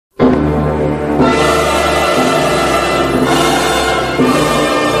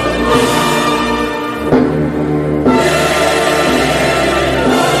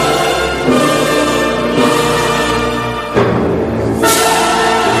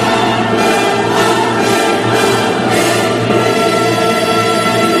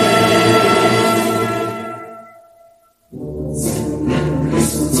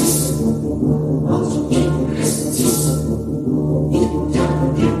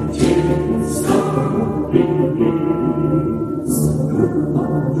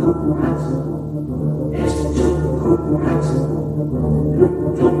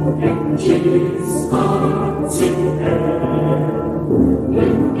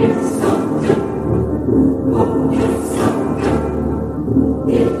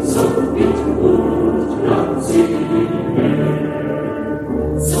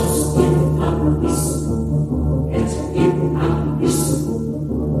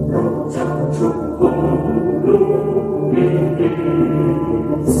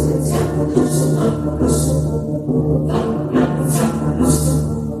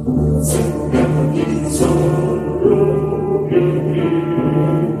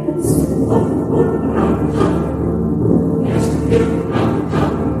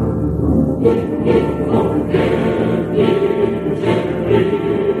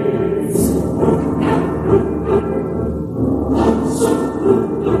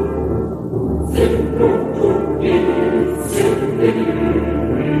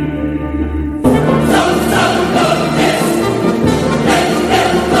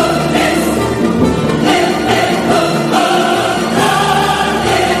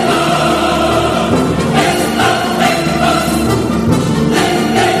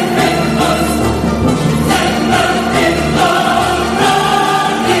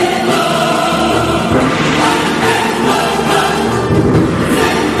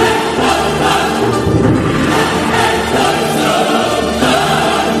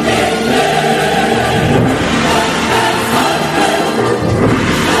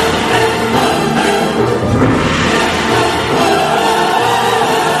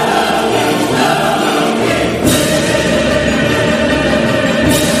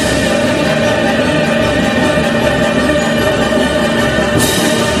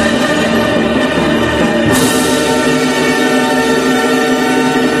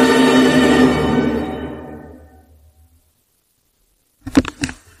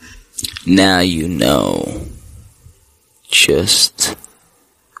Now you know just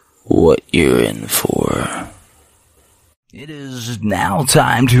what you're in for. It is now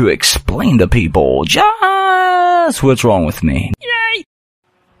time to explain to people just what's wrong with me. Yay!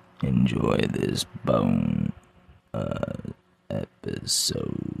 Enjoy this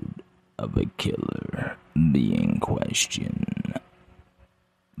Bone-Us-Ep-Ah-Sode of a killer being questioned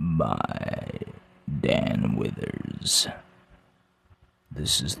by Dan Withers.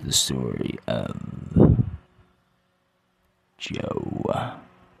 This is the story of Joe.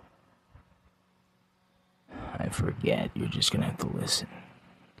 I forget, you're just gonna have to listen.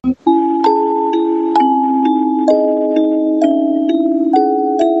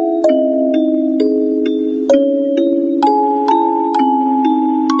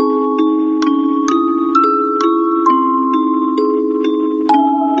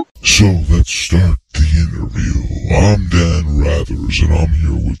 So let's start the interview. I'm Dan Rathers, and I'm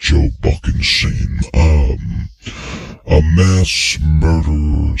here with Joe Buckenstein, a mass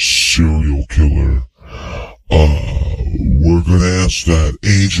murderer serial killer. We're gonna ask that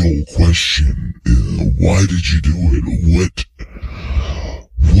age-old question, why did you do it?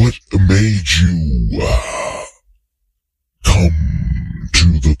 What made you, come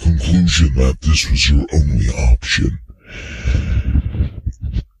to the conclusion that this was your only option?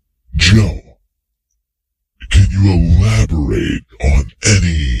 Joe, can you elaborate on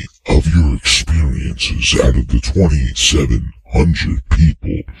any of your experiences out of the 2,700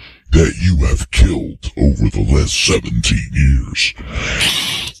 people that you have killed over the last 17 years?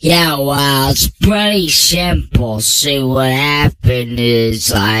 Yeah, well, it's pretty simple. See, what happened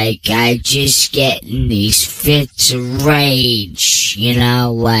is, I just get in these fits of rage,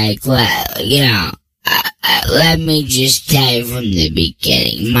 let me just tell you from the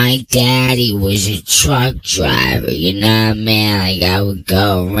beginning. My daddy was a truck driver, I would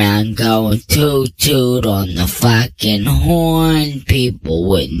go around going toot-toot on the fucking horn. People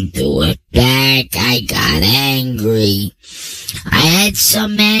wouldn't do it back. I got angry. I had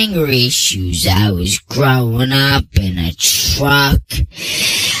some anger issues. I was growing up in a truck.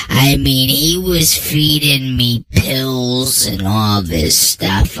 He was feeding me pills and all this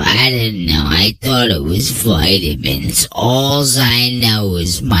stuff. I didn't know. I thought it was vitamins. Alls I know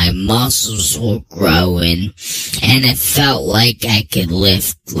is my muscles were growing, and it felt like I could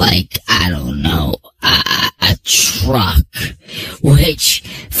lift, a truck. Which,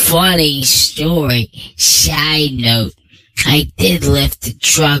 funny story, side note, I did lift a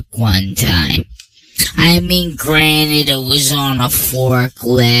truck one time. Granted, it was on a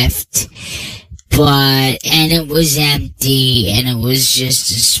forklift, and it was empty, and it was just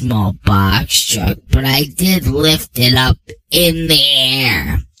a small box truck, but I did lift it up in the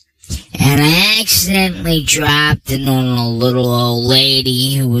air, and I accidentally dropped it on a little old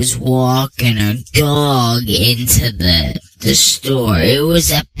lady who was walking her dog into the store. It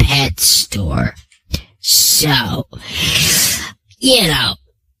was a pet store. So,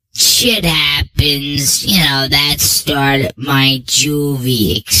 shit happens, you know, that started my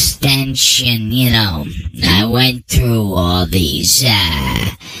juvie extension, you know. I went through all these,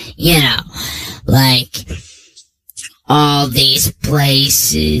 you know, like, all these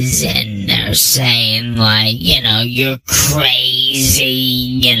places, and they're saying, like, you know, you're crazy,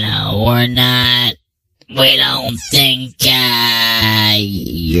 you know, or not. We don't think,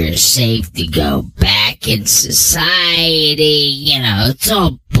 you're safe to go back in society, you know, it's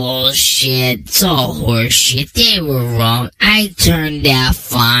all bullshit, it's all horseshit, they were wrong, I turned out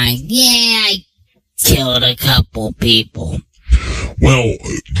fine, yeah, I killed a couple people. Well,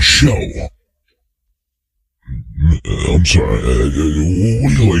 Joe, I'm sorry, what do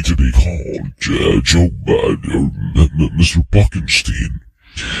you like to be called? Joe, Mr. Buckenstein.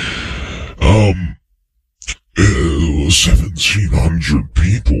 1,700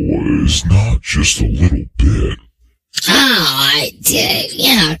 people is not just a little bit. Oh,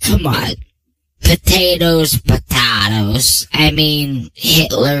 yeah, come on. Potatoes. I mean,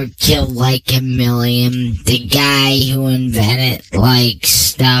 Hitler killed like 1 million. The guy who invented, like,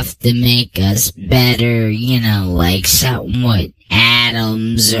 stuff to make us better, you know, like something with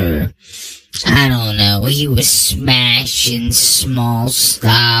atoms or, I don't know, he was smashing small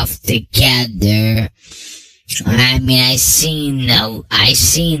stuff together. I mean, I seen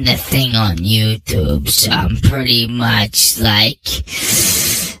the thing on YouTube, so I'm pretty much like,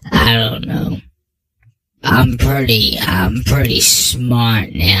 I don't know. I'm pretty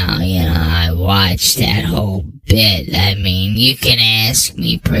smart now, you know, I watched that whole bit. I mean, you can ask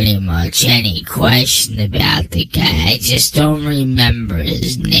me pretty much any question about the guy, I just don't remember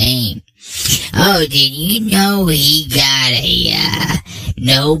his name. Oh, did you know he got a,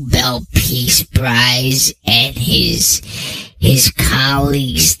 Nobel Peace Prize and his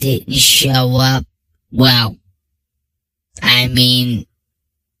colleagues didn't show up? Well, I mean,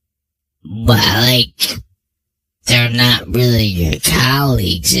 like, they're not really your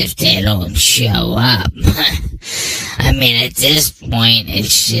colleagues if they don't show up. I mean, at this point,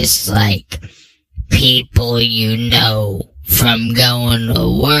 it's just like people you know from going to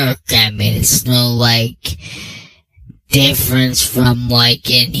work. I mean, it's no, like, difference from, like,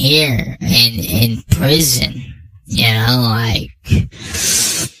 in here, in prison, you know, like, you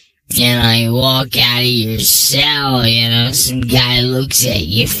know, you walk out of your cell, you know, some guy looks at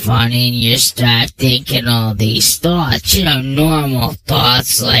you funny and you start thinking all these thoughts, you know, normal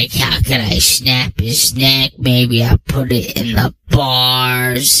thoughts, like, how can I snap his neck? Maybe I'll put it in the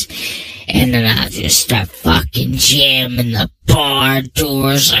bars, and then I'll just start fucking jamming the bar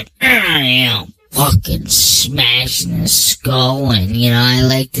doors, like, you know, fucking smashing his skull, and, you know, I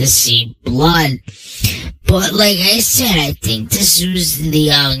like to see blood. But like I said, I think this was the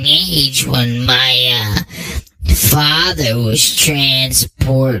young age when my, father was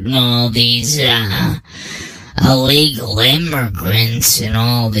transporting all these, illegal immigrants and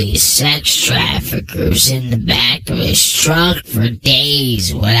all these sex traffickers in the back of his truck for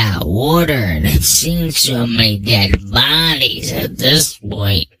days without water, and it seemed so many dead bodies at this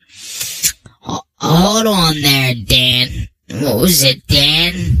point. Hold on there, Dan. What was it,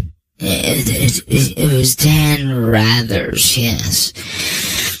 Dan? It was Dan Rathers, yes.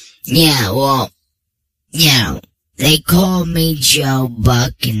 Yeah, well, you know, they called me Joe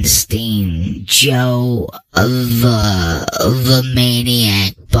Buckenstein. Joe the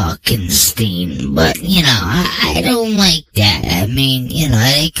Maniac Buckenstein. But, you know, I don't like that. I mean, you know,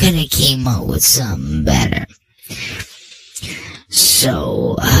 they could have came up with something better.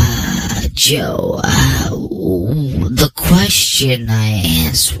 So, Joe, the question I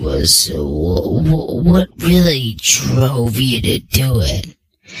asked was, what really drove you to do it?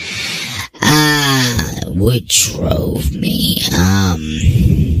 What drove me?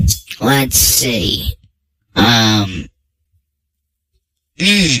 Let's see.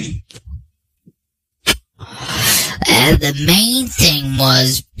 The main thing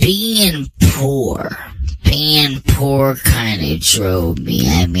was being poor. Being poor kind of drove me.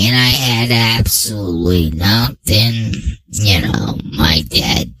 I mean, I had absolutely nothing. You know, my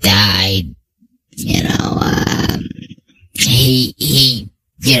dad died. You know, he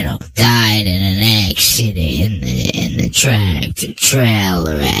you know, died in an accident, in the tractor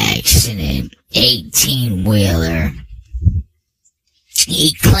trailer accident, 18-wheeler.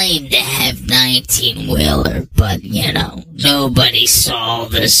 He claimed to have 19-wheeler, but, you know, nobody saw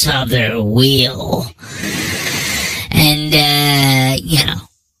this other wheel. And, you know,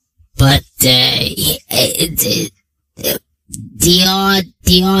 but, the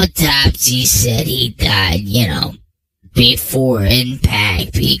autopsy said he died, you know, before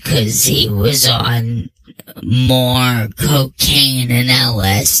impact because he was on more cocaine and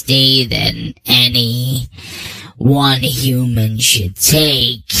LSD than any one human should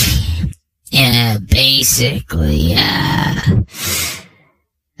take. Basically, I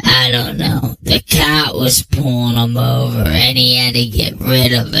don't know. The cop was pulling him over and he had to get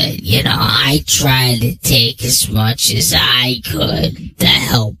rid of it. You know, I tried to take as much as I could to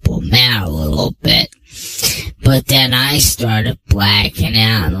help him out a little bit. But then I started blacking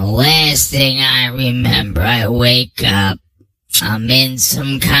out, and the last thing I remember, I wake up, I'm in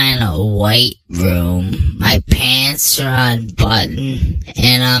some kind of white room, my pants are unbuttoned,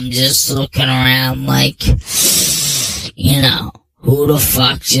 and I'm just looking around like, you know, who the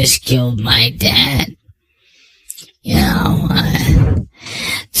fuck just killed my dad? You know,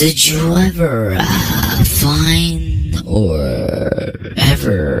 did you ever find or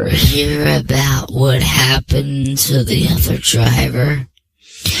ever hear about what happened to the other driver?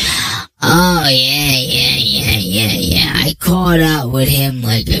 Oh, yeah. I caught up with him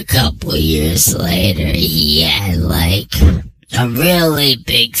like a couple years later. He had like a really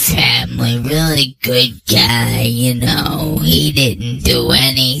big family, really good guy, you know. He didn't do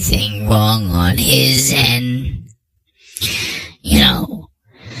anything wrong on his end. You know,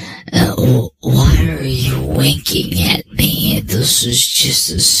 why are you winking at me? This is just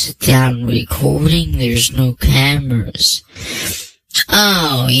a sit-down recording. There's no cameras.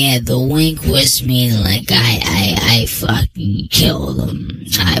 Oh, yeah, the wink was mean like I fucking killed him.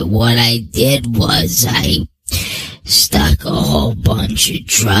 What I did was I stuck a whole bunch of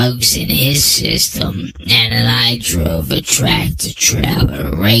drugs in his system, and then I drove a tractor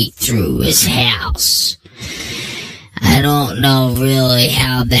trailer right through his house. I don't know really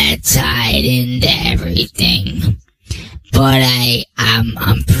how that tied into everything, but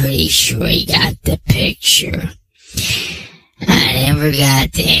I'm pretty sure he got the picture. I never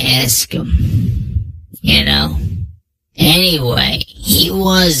got to ask him, you know. Anyway, he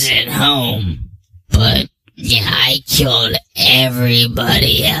wasn't home, but yeah, I killed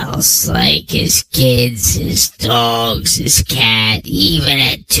everybody else, like his kids, his dogs, his cat, even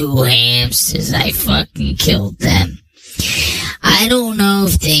had 2 hamsters, I fucking killed them. I don't know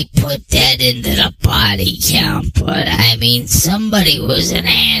if they put that into the body count, but I mean, somebody was an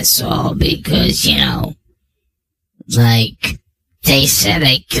asshole because, you know, like, they said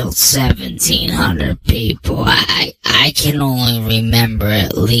I killed 1,700 people. I can only remember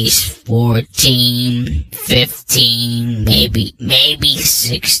at least 14, 15, maybe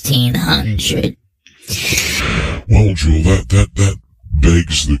 1,600. Well, Joel, that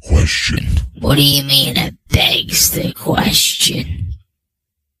begs the question. What do you mean it begs the question?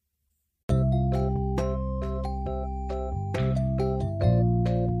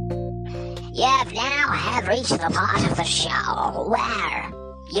 You have reached the part of the show where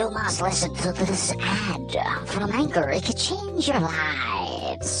you must listen to this ad from Anchor. It could change your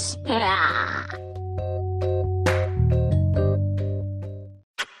lives.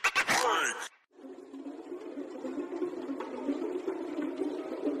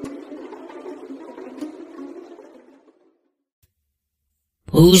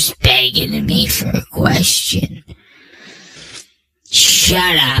 Who's begging me for a question?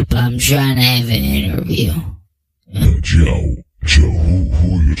 Shut up, I'm trying to have an interview. Joe,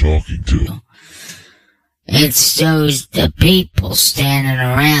 who are you talking to? It's the people standing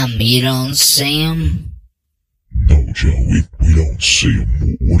around me. You don't see them? No, Joe, we don't see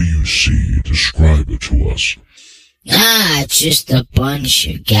them. What do you see? Describe it to us. It's just a bunch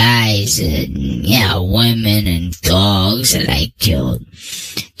of guys and, women and dogs that I killed.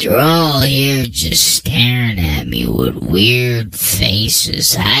 They're all here just staring at me with weird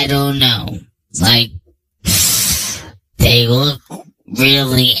faces. I don't know. Like, they look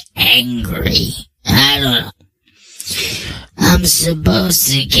really angry. I don't know. I'm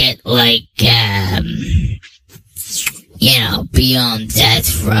supposed to get, like, be on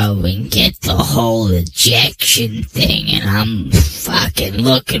death row and get the whole ejection thing, and I'm fucking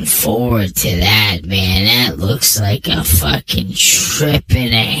looking forward to that, man. That looks like a fucking trip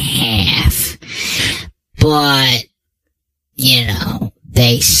and a half. But,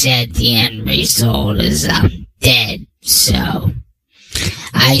 they said the end result is I'm dead, so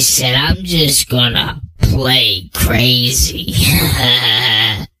I said I'm just gonna play crazy.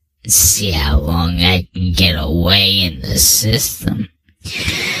 See how long I can get away in the system.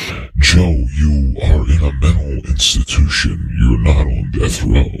 Joe, you are in a mental institution. You're not on death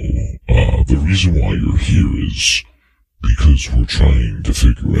row. The reason why you're here is because we're trying to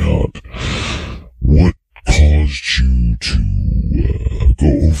figure out what caused you to go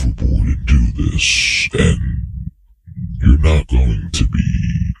overboard and do this, and you're not going to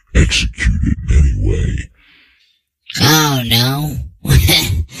be executed in any way. Oh, no?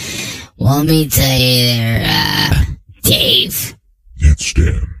 Well, let me tell you there, Dave. It's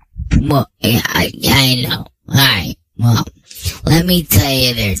Dan. Well, yeah, I know. Alright, well, let me tell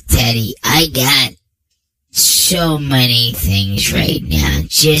you there, Teddy. I got so many things right now.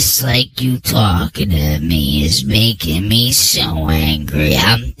 Just like you talking to me is making me so angry.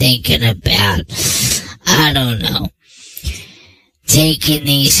 I'm thinking about, I don't know, taking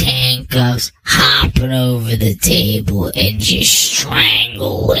these handcuffs, hopping over the table, and just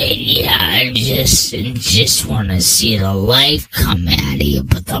strangling you. I just want to see the life come out of you.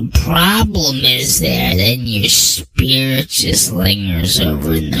 But the problem is then your spirit just lingers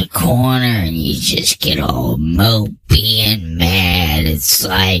over in the corner, and you just get all mopey and mad. It's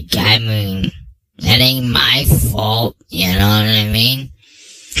like, I mean, that ain't my fault, you know what I mean?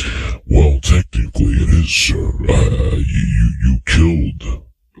 Well, technically it is, sir. You killed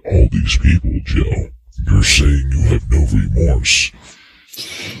all these people, Joe. You're saying you have no remorse.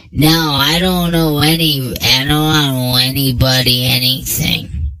 No, I don't owe anybody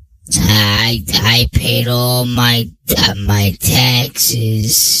anything. I paid all my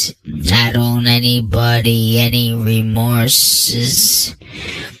taxes. I don't owe anybody any remorses.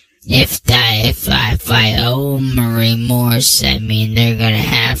 If I owe them a remorse, I mean, they're gonna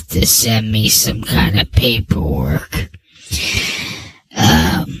have to send me some kind of paperwork.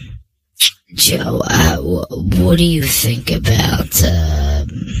 Joe, what do you think about,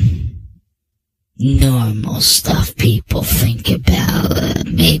 normal stuff people think about?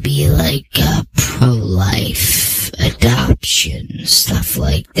 Maybe like, pro-life, adoption, stuff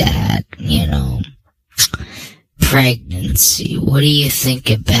like that, you know? Pregnancy. What do you think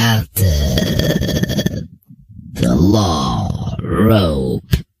about the law, Roe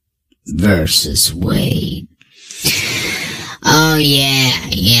versus Wade? Oh yeah,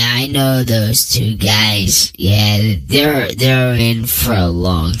 I know those two guys. Yeah, they're in for a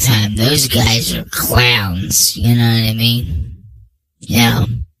long time. Those guys are clowns, you know what I mean? Yeah.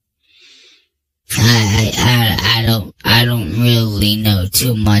 I don't really know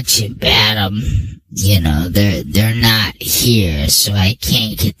too much about them. You know, they're not here, so I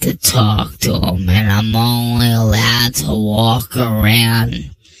can't get to talk to them, and I'm only allowed to walk around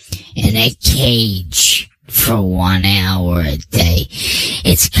in a cage for 1 hour a day.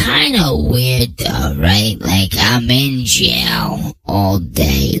 It's kind of weird though, right? Like, I'm in jail all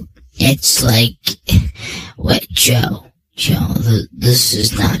day. It's like, what, Joe, this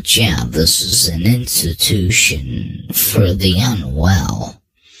is not jail. This is an institution for the unwell.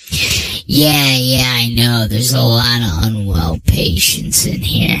 Yeah, I know. There's a lot of unwell patients in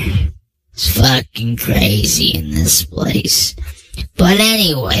here. It's fucking crazy in this place. But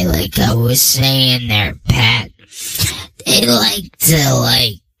anyway, like I was saying there, Pat, they like to,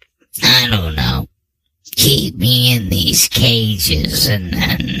 I don't know, keep me in these cages and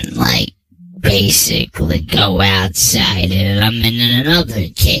then, basically go outside and I'm in another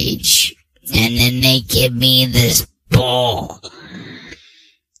cage. And then they give me this ball.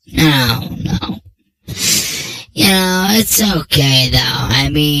 Oh, no. You know, it's okay, though. I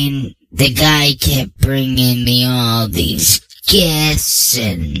mean, the guy kept bringing me all these gifts,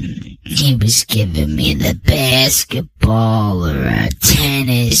 and he was giving me the basketball or a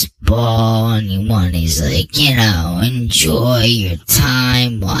tennis ball, and he's like, you know, enjoy your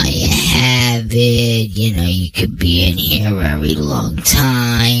time while you have it. You know, you could be in here a very long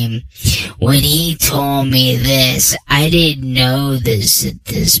time. When he told me this, I didn't know this at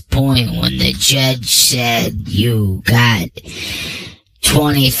this point when the judge said you got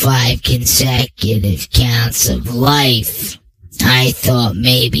 25 consecutive counts of life. I thought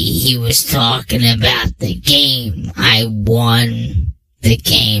maybe he was talking about the game. I won the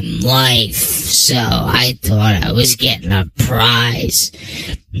game life, so I thought I was getting a prize.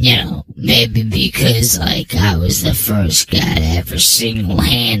 You know, maybe because, I was the first guy to ever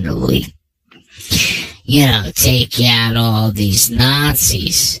single-handedly, you know, take out all these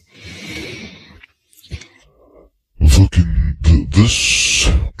Nazis.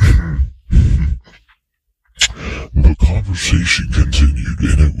 The conversation continued,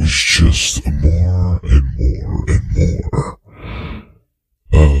 and it was just more and more and more.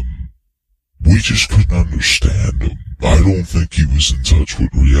 We just couldn't understand him. I don't think he was in touch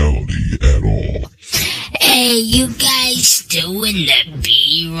with reality at all. Hey, you guys doing the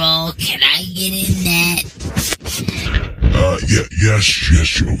B-roll? Can I get in that? Yes,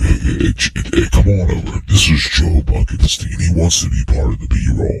 Joe. Come on over. This is Joe Buckenstein. He wants to be part of the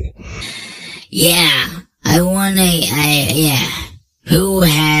B-roll. Yeah, Who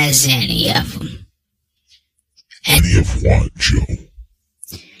has any of them? Any of what, Joe?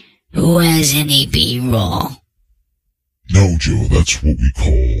 Who has any B-roll? No, Joe, that's what we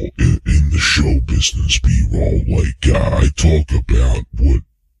call in the show business B-roll. Like, I talk about what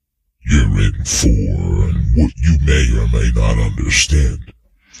you're in for and what you may or may not understand.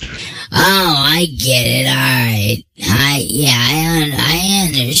 Oh, I get it, alright. I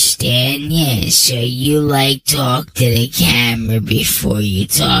understand, yeah. So you like talk to the camera before you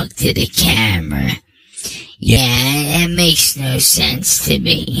talk to the camera. Yeah, it makes no sense to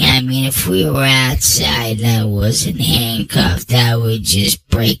me. I mean, if we were outside and I wasn't handcuffed, I would just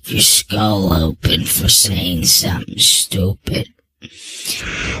break your skull open for saying something stupid.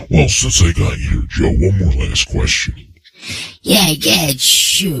 Well, since I got you here, Joe, one more last question. Yeah, go ahead,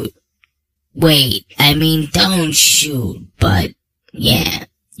 shoot. Wait, I mean, don't shoot, but, yeah,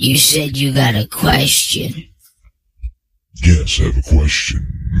 you said you got a question. Yes, I have a question.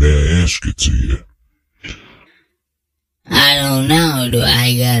 May I ask it to you? I don't know, do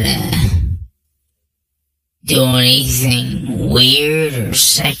I gotta do anything weird or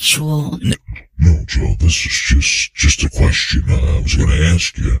sexual? No, Joe, this is just a question I was gonna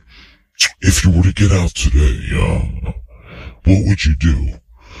ask you. If you were to get out today, what would you do?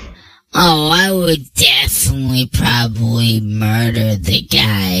 Oh, I would definitely probably murder the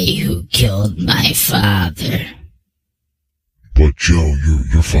guy who killed my father. But Joe,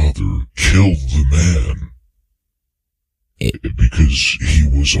 your father killed the man because he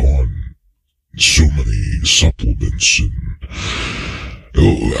was on so many supplements,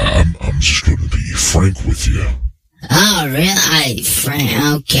 and I'm just gonna be frank with you. Oh, really? Frank,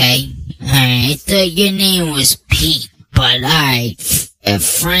 okay. Alright, I thought your name was Pete, but alright,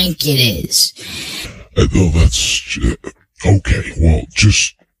 Frank it is. No, that's... okay, well,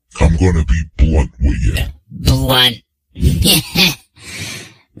 I'm gonna be blunt with you. Blunt.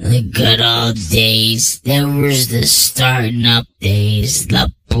 The good old days. There was the starting up days,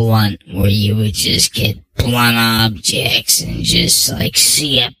 the blunt, where you would just get blunt objects and just, like,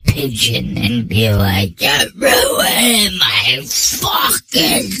 see a pigeon and be like, "You're ruining my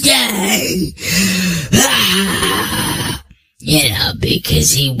fucking day!" Ah! You know,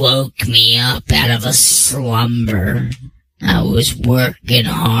 because he woke me up out of a slumber. I was working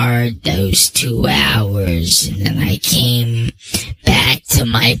hard those 2 hours, and then I came back to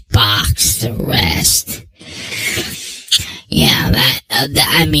my box to rest. Yeah,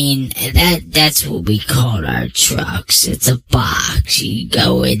 that's what we called our trucks. It's a box. You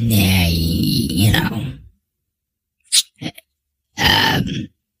go in there, you know.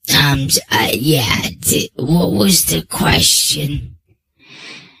 What was the question?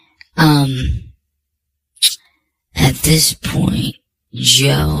 At this point,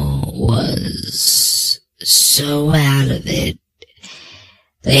 Joe was so out of it,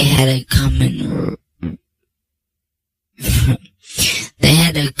 they had to come and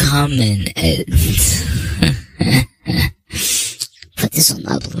put this on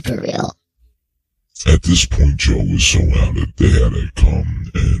the blooper reel. At this point, Joe was so out of it, they had to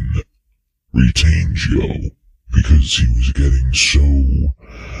come and retain Joe because he was getting so...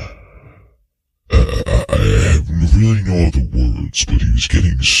 I have really no other words, but he was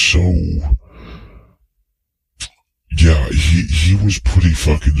getting so... Yeah, he was pretty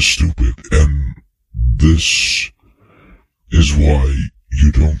fucking stupid, and this is why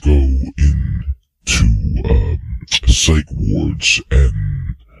you don't go into psych wards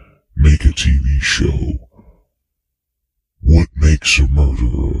and make a TV show. What makes a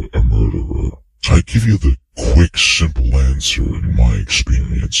murderer a murderer? I give you the quick, simple answer in my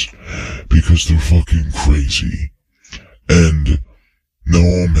experience, because they're fucking crazy, and no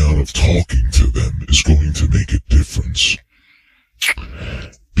amount of talking to them is going to make a difference,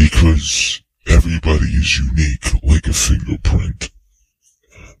 because everybody is unique like a fingerprint.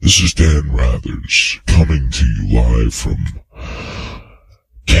 This is Dan Rathers, coming to you live from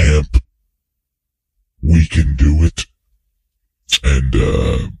Camp We Can Do It, and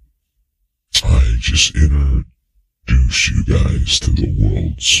I just introduce you guys to the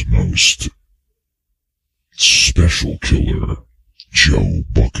world's most special killer, Joe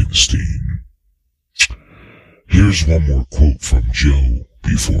Buckenstein. Here's one more quote from Joe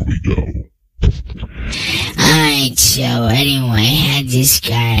before we go. Alright, so anyway, I had this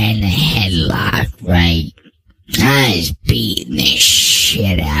guy in a headlock, right? I was beating the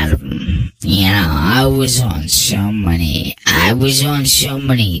shit out of him. You know, I was on so many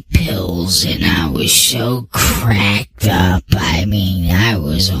pills, and I was so cracked up. I mean, I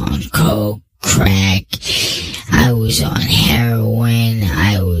was on coke, crack, I was on heroin,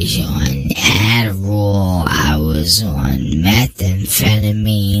 I was on Adderall, I was on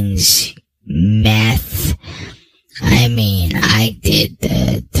methamphetamines, meth. I mean, I did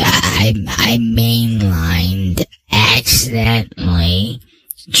I mainlined accident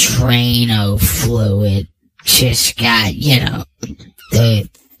Drano fluid. Just got,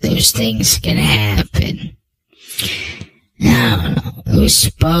 those things can happen. I don't know. It was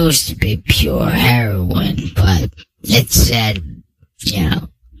supposed to be pure heroin, but it said, Drano,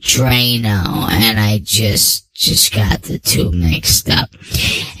 and I just got the two mixed up.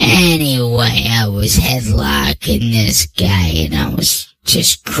 Anyway, I was headlocking this guy, and I was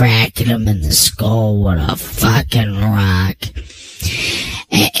just cracking him in the skull with a fucking rock.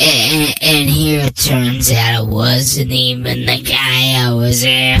 And here it turns out it wasn't even the guy I was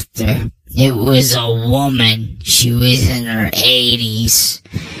after. It was a woman. She was in her 80s.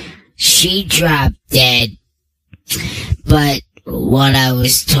 She dropped dead. But what I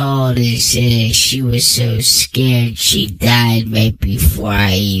was told is she was so scared she died right before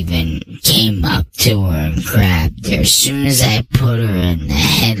I even came up to her and grabbed her. As soon as I put her in the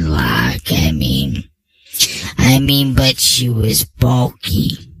headlock, but she was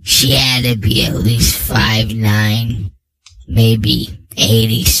bulky. She had to be at least 5'9", maybe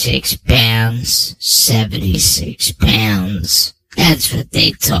 86 pounds, 76 pounds. That's what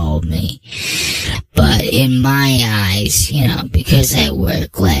they told me. But in my eyes, because I wear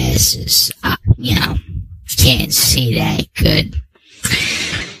glasses, can't see that good.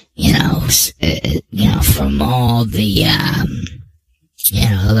 From all the,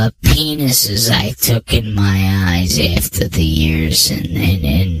 the penises I took in my eyes after the years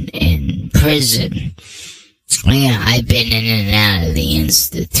in prison. I've been in and out of the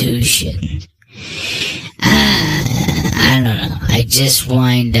institution. I don't know. I just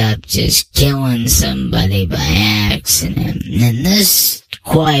wind up just killing somebody by accident. And this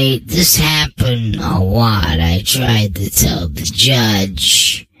happened a lot. I tried to tell the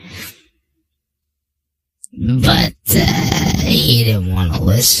judge, but he didn't want to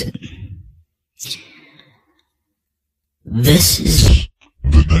listen. This is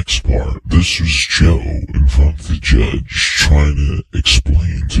the next part. This was Joe in front of the judge trying to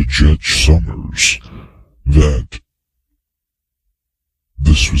explain to Judge Summers that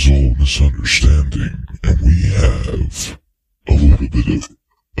this was all misunderstanding, and we have a little bit of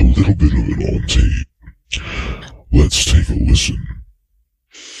it on tape. Let's take a listen.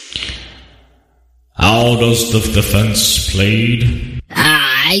 How does the defense plead?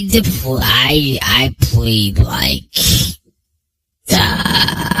 I plead like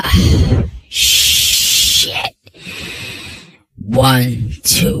shit. 1,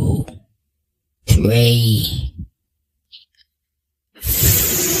 2, 3,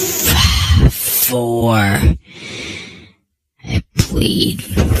 4. I plead.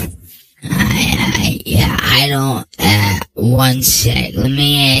 I don't, 1 sec. Let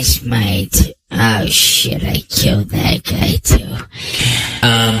me ask my, oh shit, I killed that guy too.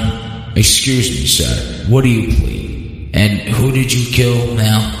 Excuse me, sir. What do you plead? And who did you kill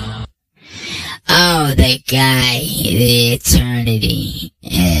now? Oh, the guy, the eternity.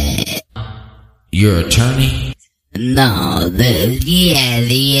 Your attorney? No, the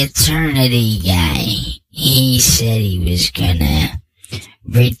eternity guy. He said he was gonna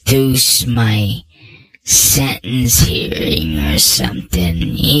reduce my sentence hearing or something.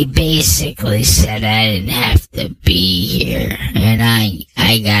 He basically said I didn't have to be here, and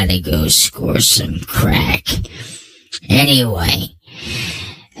I gotta go score some crack. Anyway,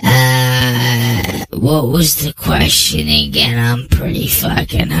 what was the question again? I'm pretty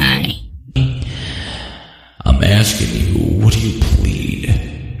fucking high. I'm asking you, what do you plead?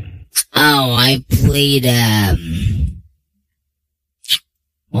 Oh, I plead,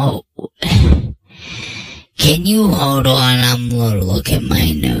 well, can you hold on? I'm gonna look at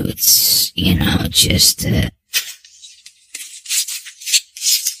my notes, just to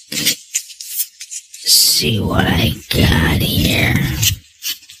see what I got here.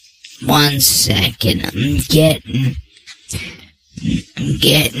 1 second, I'm getting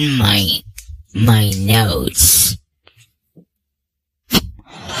my notes.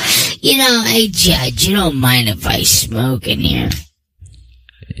 Hey Judge, you don't mind if I smoke in here?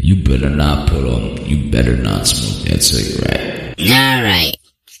 You better not smoke that cigarette. Alright.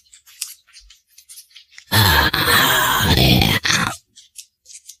 Yeah.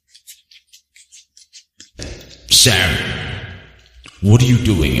 Sir, what are you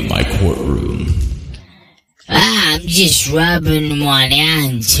doing in my courtroom? I'm just rubbing one out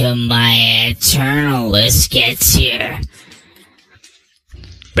until my eternalist gets here.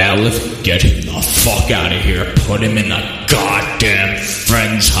 Bailiff, get him the fuck out of here. Put him in the goddamn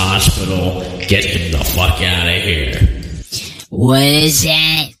Friends Hospital. Get him the fuck out of here. What is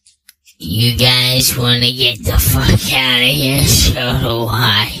that? You guys want to get the fuck out of here? So do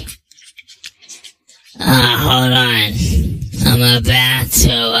I. Hold on. I'm about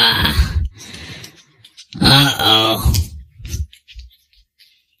to, uh-oh.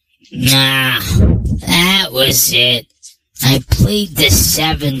 Nah, that was it. I played the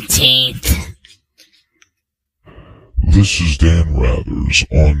 17th. This is Dan Rathers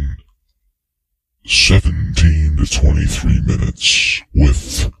on 17 to 23 minutes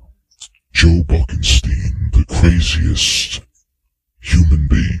with Joe Buckenstein, the craziest human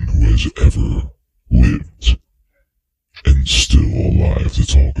being who has ever lived and still alive to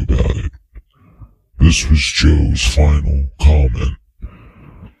talk about it. This was Joe's final comment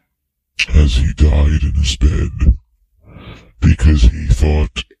as he died in his bed because he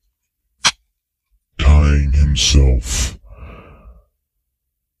thought tying himself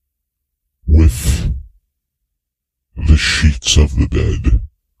with the sheets of the bed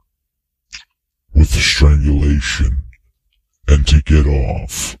with strangulation and to get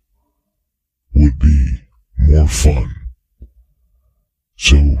off would be more fun.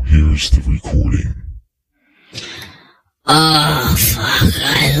 So here's the recording. Oh, fuck,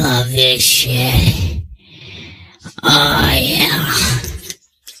 I love this shit. Oh, yeah.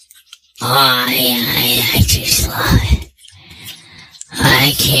 Oh, yeah, I just love it.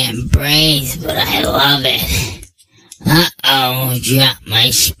 I can't breathe, but I love it. Uh-oh, dropped my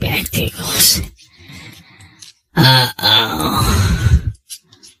spectacles. Uh-oh.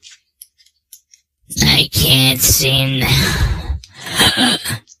 I can't seem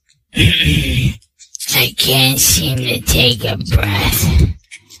I can't seem to take a breath.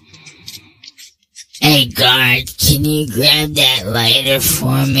 Hey, guard, can you grab that lighter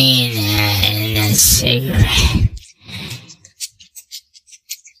for me and a cigarette?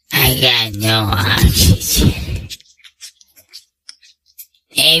 I got no oxygen.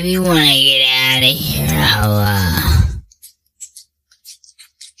 Maybe when I get out of here, I'll,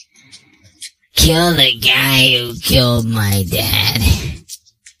 kill the guy who killed my dad.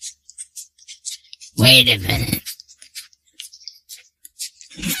 Wait a minute.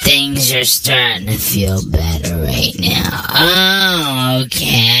 Things are starting to feel better right now. Oh,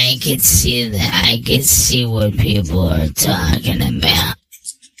 okay, I can see that. I can see what people are talking about.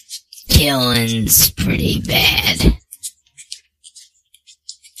 Killing's pretty bad.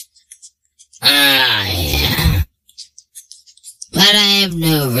 Oh, yeah. But I have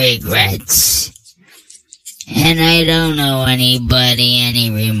no regrets. And I don't owe anybody any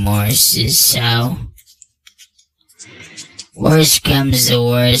remorses, so... Worst comes to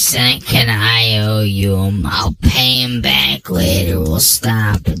worst, can I owe you 'em? I'll pay 'em back later. We'll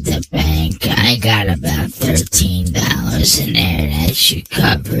stop at the bank. I got about $13 in there. That should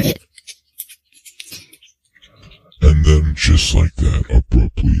cover it. And then, just like that,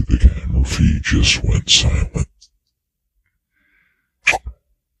 abruptly the camera feed just went silent.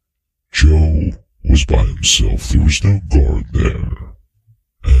 Joe was by himself. There was no guard there.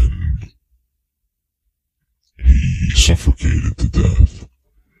 And he suffocated to death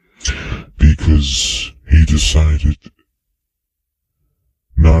because he decided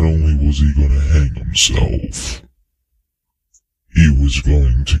not only was he going to hang himself, he was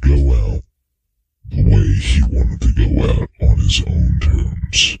going to go out the way he wanted to go out on his own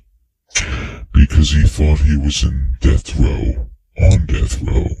terms, because he thought he was in death row, on death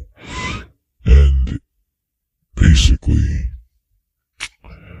row, and basically,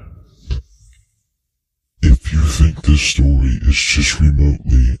 if you think this story is just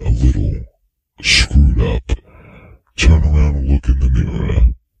remotely a little screwed up, turn around and look in the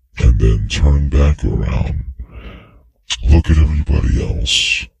mirror, and then turn back around, look at everybody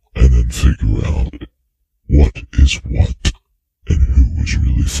else, and then figure out what is what, and who is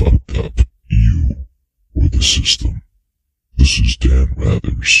really fucked up, you or the system. This is Dan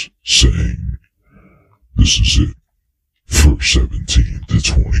Rathers saying, this is it for 17 to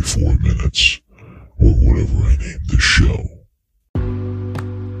 24 minutes, or whatever I named this show.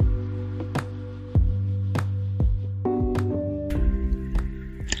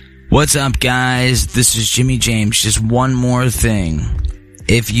 What's up, guys? This is Jimmy James. Just one more thing.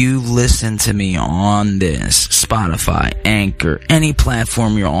 If you listen to me on this, Spotify, Anchor, any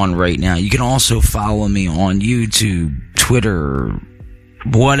platform you're on right now, you can also follow me on YouTube, Twitter,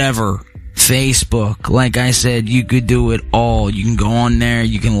 whatever, Facebook. Like I said, you could do it all. You can go on there,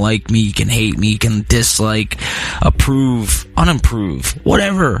 you can like me, you can hate me, you can dislike, approve, unapprove,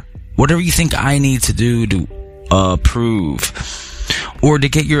 whatever you think I need to do to approve, or to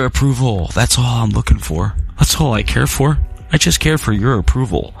get your approval. That's all I'm looking for. That's all I care for. I just care for your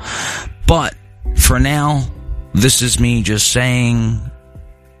approval. But for now, this is me just saying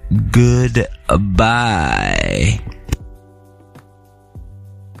goodbye.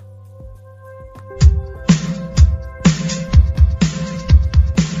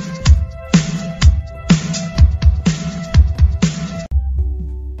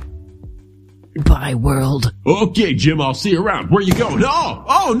 my world. Okay, Jim, I'll see you around. Where you going?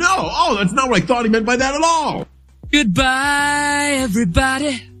 Oh, no! Oh, that's not what I thought he meant by that at all! Goodbye,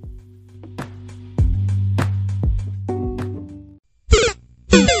 everybody.